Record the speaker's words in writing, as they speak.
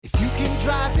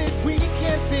drive it, we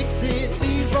can fix it.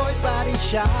 Leroy's Body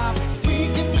Shop. We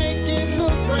can make it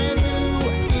look brand new.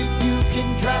 If you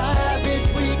can drive it,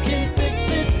 we can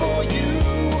fix it for you.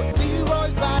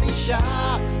 Leroy's Body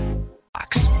Shop.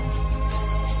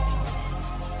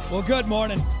 Well, good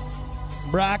morning,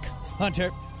 Brock, Hunter.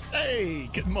 Hey,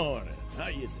 good morning. How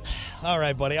you doing? All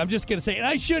right, buddy. I'm just going to say, and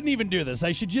I shouldn't even do this.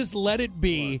 I should just let it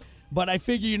be. But I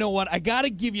figure, you know what? I got to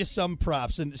give you some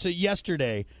props. And so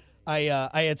yesterday, I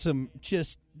had some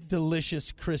just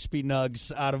delicious crispy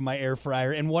nugs out of my air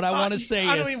fryer. And what I want to say is,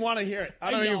 I don't even want to hear it.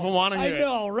 I don't even want to hear it. I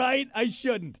know, right? I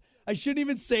shouldn't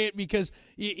even say it because,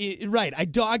 right, I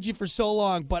dogged you for so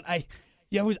long, but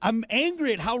I'm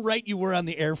angry at how right you were on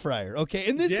the air fryer. Okay,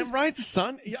 and this is right,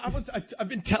 son. Yeah, I've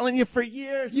been telling you for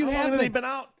years. You How long have they been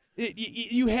out?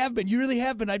 You have been. You really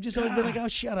have been. I've just always been like, oh,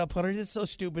 shut up, Hunter. It's so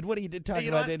stupid. What are you talking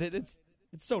about? It's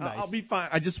so nice. I'll be fine.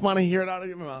 I just want to hear it out of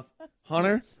your mouth,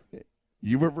 Hunter.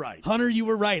 You were right. Hunter, you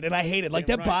were right, and I hate it. Like,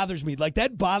 that bothers me. Like,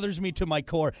 that bothers me to my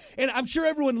core. And I'm sure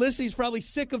everyone listening is probably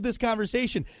sick of this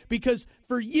conversation because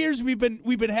for years we've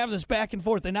been having this back and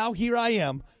forth, and now here I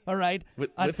am, all right?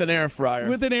 With an air fryer.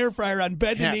 With an air fryer on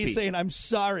bended knee saying, I'm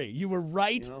sorry. You were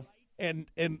right, and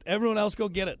everyone else go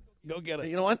get it. Go get it.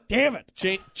 You know what? Damn it.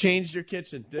 Changed your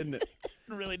kitchen, didn't it?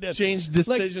 It really did. Changed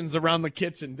decisions around the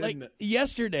kitchen, didn't it?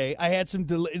 Yesterday, I had some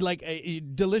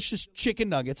delicious chicken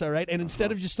nuggets, all right? And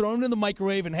instead of just throwing them in the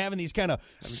microwave and having these kind of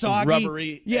soggy,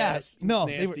 rubbery,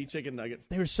 nasty chicken nuggets.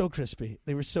 They were so crispy.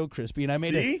 And I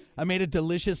made a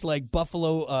delicious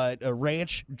buffalo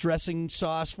ranch dressing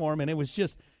sauce for them, and it was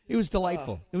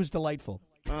delightful. It was delightful.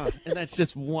 And that's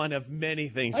just one of many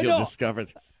things you'll discover.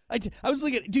 I was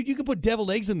looking at, dude, you could put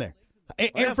deviled eggs in there.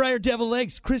 Air fryer deviled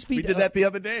eggs, crispy. We did that the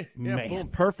other day. Yeah, man. Boom,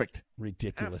 perfect.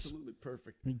 Ridiculous. Absolutely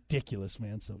perfect. Ridiculous,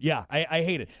 man. So, yeah, I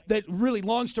hate it. That really,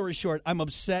 long story short, I'm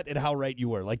upset at how right you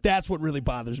were. Like, that's what really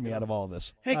bothers me out of all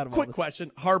this. Hey, quick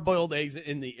question. Hard-boiled eggs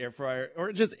in the air fryer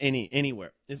or just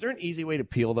anywhere. Is there an easy way to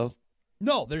peel those?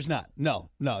 No, there's not.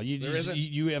 No.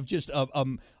 You have just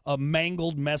a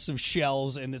mangled mess of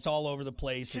shells, and it's all over the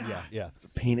place. And yeah. It's a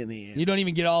pain in the ass. You don't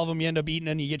even get all of them. You end up eating,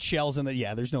 and you get shells in it.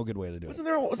 Yeah, there's no good way to do it. Wasn't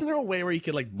there a way where you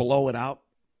could blow it out?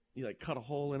 You cut a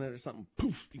hole in it or something.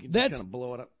 Poof! You can just kind of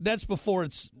blow it up. That's before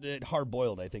it's hard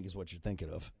boiled. I think is what you're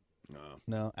thinking of.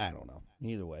 No, I don't know.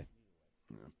 Either way,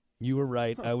 you were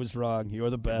right. I was wrong. You're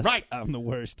the best. Right. I'm the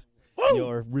worst. Woo!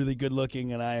 You're really good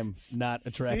looking, and I am not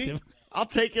attractive. See? I'll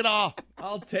take it all.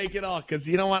 Because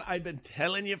you know what? I've been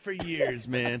telling you for years,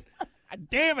 man.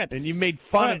 Damn it. And you made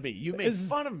fun of me. You made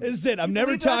fun of me. This is it. I'm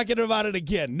never talking about it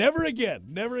again. Never again.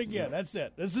 That's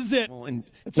it. This is it. Well,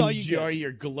 That's all you enjoy get.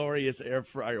 your glorious air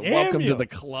fryer. Damn Welcome you. to the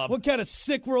club. What kind of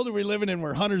sick world are we living in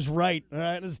where Hunter's right? All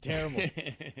right, this is terrible.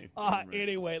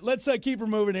 Anyway, let's keep her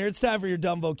moving here. It's time for your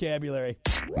dumb vocabulary.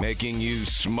 Making you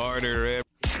smarter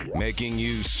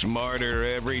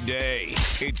every day.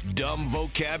 It's Dumb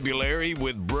Vocabulary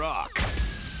with Brock.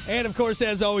 And, of course,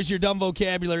 as always, your dumb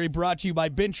vocabulary brought to you by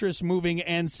Bintress Moving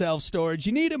and Self-Storage.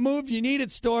 You need it moved, you need it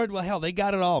stored. Well, hell, they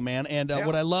got it all, man. And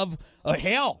what I love,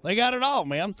 they got it all,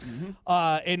 man. Mm-hmm.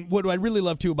 And what I really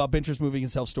love, too, about Bintress Moving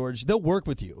and Self-Storage, they'll work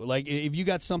with you. Like, if you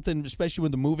got something, especially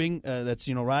with the moving, that's,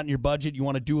 right in your budget, you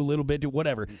want to do a little bit, do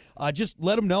whatever, just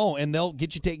let them know, and they'll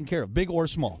get you taken care of, big or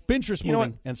small. Bintress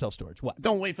Moving and Self-Storage. What?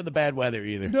 Don't wait for the bad weather,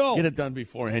 either. No. Get it done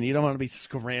beforehand. You don't want to be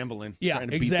scrambling. Yeah, trying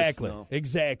to beat the snow.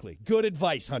 Exactly. Good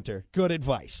advice, Hunter. Good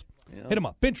advice. Yeah. Hit them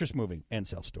up. Bintress Moving and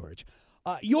Self-Storage.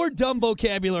 Your dumb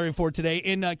vocabulary for today,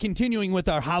 in continuing with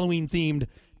our Halloween-themed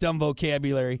dumb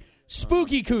vocabulary,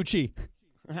 spooky coochie.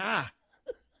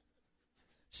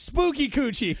 Spooky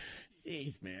coochie.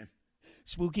 Jeez, man.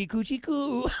 Spooky coochie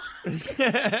coo.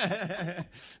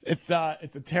 It's a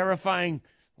terrifying,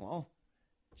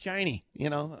 shiny,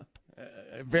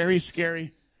 very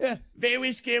scary. Yeah.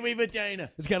 Very scary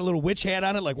vagina. It's got a little witch hat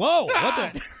on it, like, whoa, what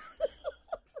the?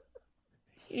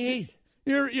 Jeez.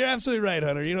 You're absolutely right,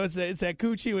 Hunter. It's that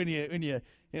coochie when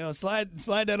you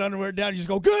slide that underwear down, you just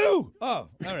go goo. Oh,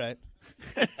 all right.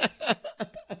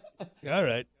 All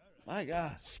right. My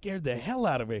God. Scared the hell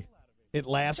out of me. It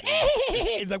laughs.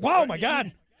 It's like, whoa, my God.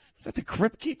 Is that the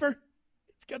Crypt Keeper?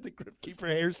 It's got the Crypt Keeper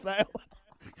hairstyle.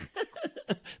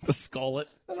 The skullet.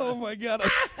 Oh my God,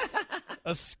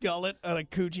 a skullet on a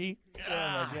coochie. Oh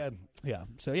my God. Yeah.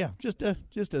 So yeah, just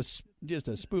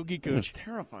a spooky cooch.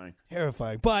 Terrifying.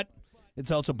 But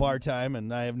it's also bar time,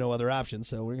 and I have no other option,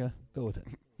 so we're gonna go with it.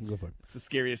 Go for it. It's the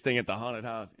scariest thing at the haunted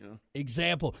house,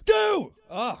 Example. Dude!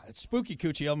 Oh, it's spooky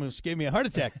coochie. Almost gave me a heart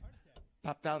attack.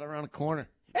 Popped out around a corner.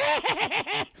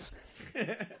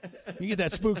 You get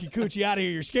that spooky coochie out of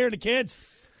here. You're scaring the kids.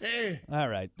 Hey. All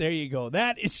right, there you go.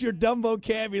 That is your dumb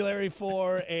vocabulary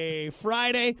for a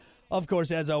Friday. Of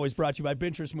course, as always, brought to you by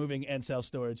Pinterest Moving and Self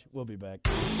Storage. We'll be back.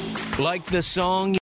 Like the song